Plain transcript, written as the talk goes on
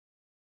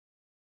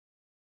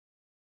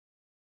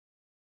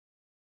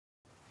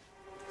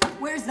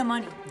Where's the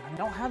money? I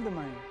don't have the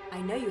money.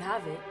 I know you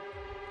have it.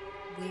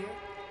 Where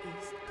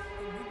is the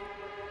money?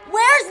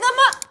 Where's the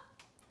money?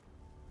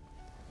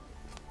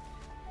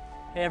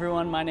 Hey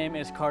everyone, my name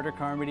is Carter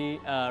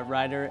Carmody,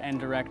 writer and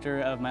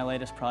director of my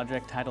latest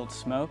project titled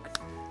Smoke.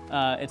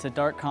 It's a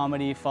dark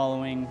comedy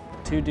following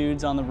two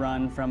dudes on the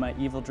run from an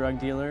evil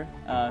drug dealer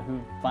who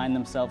find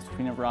themselves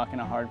between a rock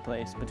and a hard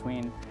place,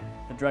 between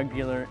a drug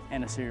dealer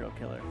and a serial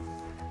killer.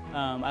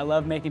 I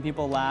love making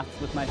people laugh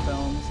with my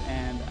films,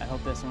 and I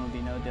hope this one will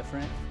be no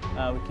different.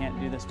 We can't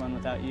do this one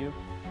without you.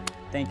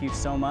 Thank you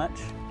so much,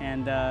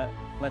 and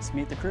let's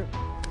meet the crew.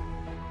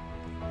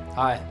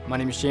 Hi, my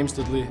name is James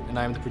Dudley, and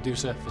I am the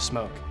producer for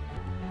Smoke.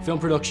 Film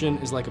production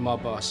is like a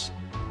mob boss.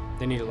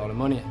 They need a lot of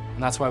money,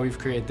 and that's why we've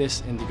created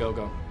this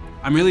Indiegogo.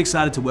 I'm really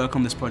excited to work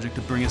on this project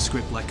to bring a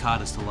script like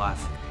Carter's to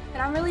life.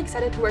 And I'm really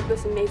excited to work with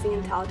this amazing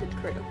and talented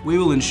crew. We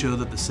will ensure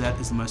that the set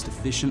is the most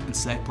efficient and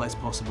safe place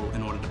possible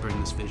in order to bring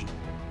this vision.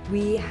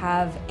 We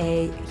have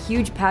a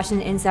huge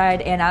passion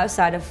inside and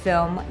outside of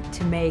film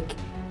to make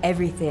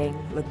everything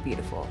look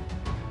beautiful.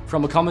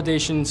 From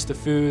accommodations to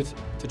food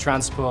to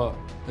transport,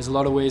 there's a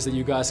lot of ways that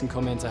you guys can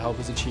come in to help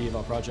us achieve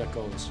our project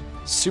goals.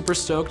 Super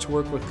stoked to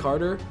work with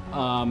Carter.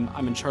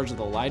 I'm in charge of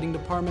the lighting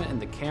department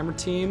and the camera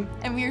team.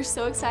 And we are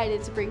so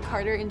excited to bring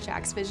Carter and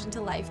Jack's vision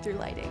to life through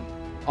lighting.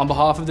 On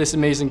behalf of this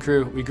amazing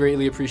crew, we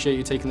greatly appreciate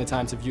you taking the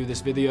time to view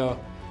this video,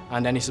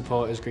 and any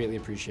support is greatly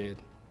appreciated.